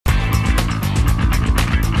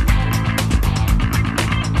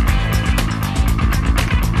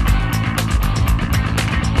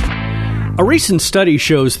A recent study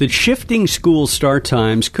shows that shifting school start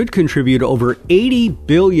times could contribute over $80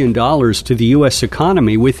 billion to the U.S.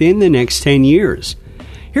 economy within the next 10 years.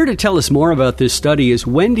 Here to tell us more about this study is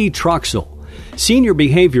Wendy Troxel, Senior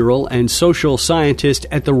Behavioral and Social Scientist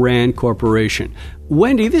at the RAND Corporation.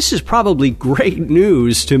 Wendy, this is probably great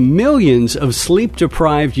news to millions of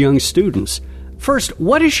sleep-deprived young students. First,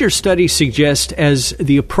 what does your study suggest as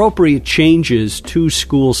the appropriate changes to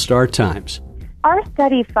school start times? Our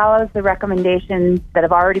study follows the recommendations that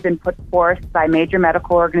have already been put forth by major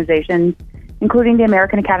medical organizations, including the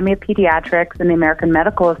American Academy of Pediatrics and the American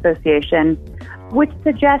Medical Association, which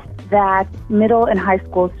suggests that middle and high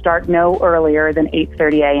schools start no earlier than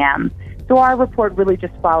 8:30 a.m. So our report really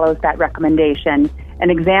just follows that recommendation and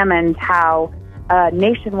examines how a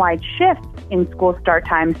nationwide shift in school start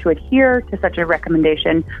times to adhere to such a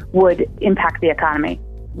recommendation would impact the economy.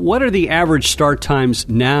 What are the average start times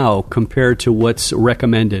now compared to what's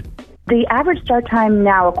recommended? The average start time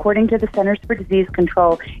now, according to the Centers for Disease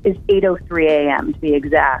Control, is 8:03 a.m. to be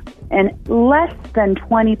exact. And less than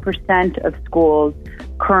 20% of schools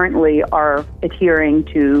currently are adhering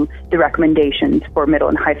to the recommendations for middle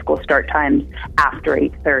and high school start times after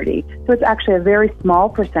 8:30. So it's actually a very small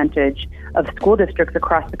percentage of school districts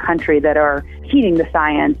across the country that are heeding the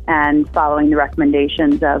science and following the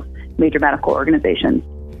recommendations of major medical organizations.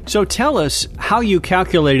 So tell us how you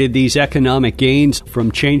calculated these economic gains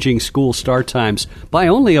from changing school start times by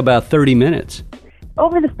only about 30 minutes.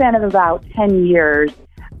 Over the span of about 10 years,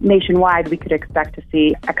 nationwide, we could expect to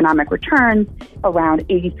see economic returns around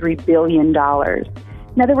 $83 billion.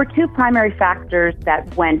 Now, there were two primary factors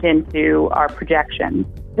that went into our projections.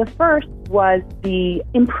 The first was the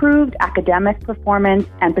improved academic performance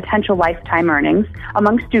and potential lifetime earnings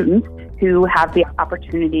among students who have the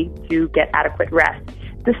opportunity to get adequate rest.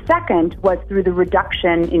 The second was through the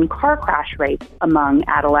reduction in car crash rates among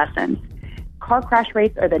adolescents. Car crash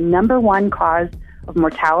rates are the number one cause of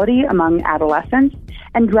mortality among adolescents,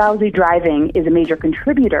 and drowsy driving is a major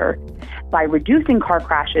contributor. By reducing car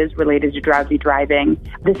crashes related to drowsy driving,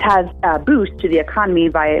 this has a boost to the economy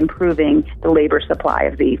by improving the labor supply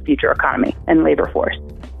of the future economy and labor force.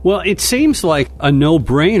 Well, it seems like a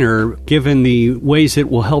no-brainer given the ways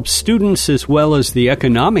it will help students as well as the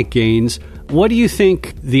economic gains. What do you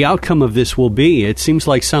think the outcome of this will be? It seems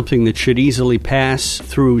like something that should easily pass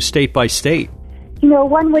through state by state. You know,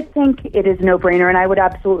 one would think it is a no-brainer, and I would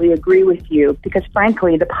absolutely agree with you, because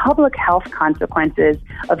frankly, the public health consequences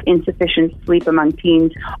of insufficient sleep among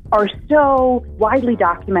teens are so widely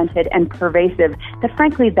documented and pervasive that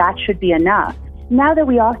frankly, that should be enough. Now that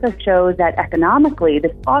we also show that economically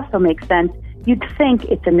this also makes sense, you'd think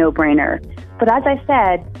it's a no-brainer. But as I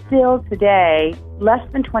said, still today, less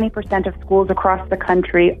than 20% of schools across the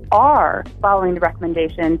country are following the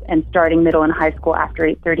recommendations and starting middle and high school after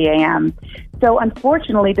 8:30 a.m. So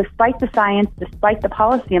unfortunately, despite the science, despite the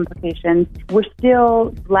policy implications, we're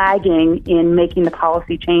still lagging in making the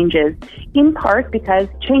policy changes, in part because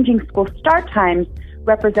changing school start times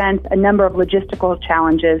represents a number of logistical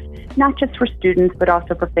challenges, not just for students, but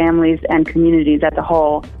also for families and communities as a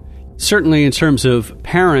whole. Certainly in terms of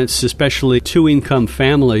parents, especially two-income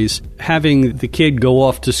families, having the kid go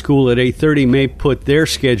off to school at 8:30 may put their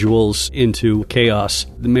schedules into chaos.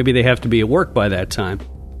 Maybe they have to be at work by that time.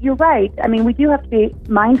 You're right. I mean, we do have to be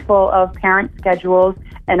mindful of parent schedules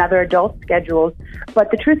and other adult schedules, but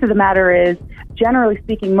the truth of the matter is, generally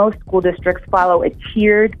speaking, most school districts follow a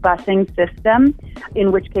tiered busing system,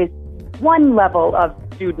 in which case one level of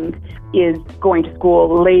student is going to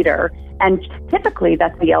school later. And typically,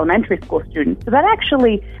 that's the elementary school students. So that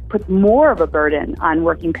actually puts more of a burden on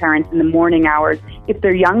working parents in the morning hours if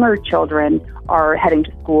their younger children are heading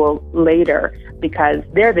to school later, because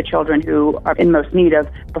they're the children who are in most need of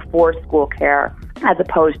before-school care, as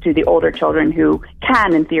opposed to the older children who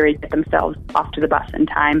can, in theory, get themselves off to the bus in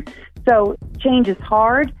time. So change is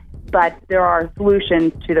hard, but there are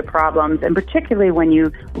solutions to the problems, and particularly when you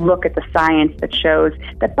look at the science that shows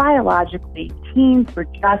that biologically, teens were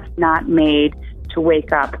just not made to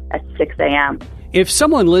wake up at 6 a.m. If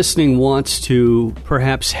someone listening wants to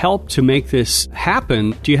perhaps help to make this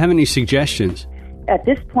happen, do you have any suggestions? At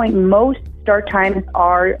this point, most start times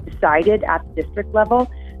are decided at the district level.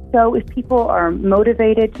 So if people are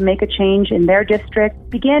motivated to make a change in their district,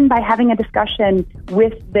 begin by having a discussion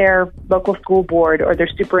with their local school board or their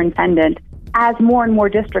superintendent. As more and more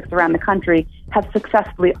districts around the country have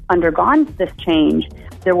successfully undergone this change,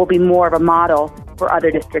 there will be more of a model for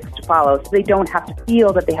other districts to follow, so they don't have to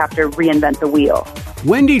feel that they have to reinvent the wheel.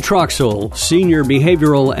 Wendy Troxel, Senior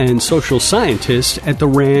Behavioral and Social Scientist at the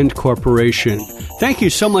RAND Corporation. Thank you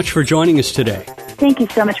so much for joining us today. Thank you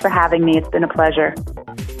so much for having me. It's been a pleasure.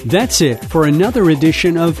 That's it for another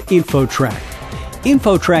edition of InfoTrack.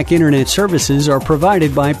 InfoTrack Internet services are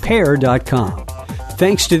provided by Pair.com.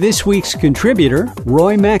 Thanks to this week's contributor,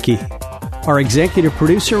 Roy Mackey. Our executive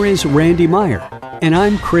producer is Randy Meyer, and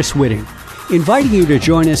I'm Chris Whitting, inviting you to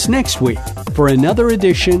join us next week for another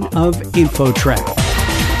edition of InfoTrack.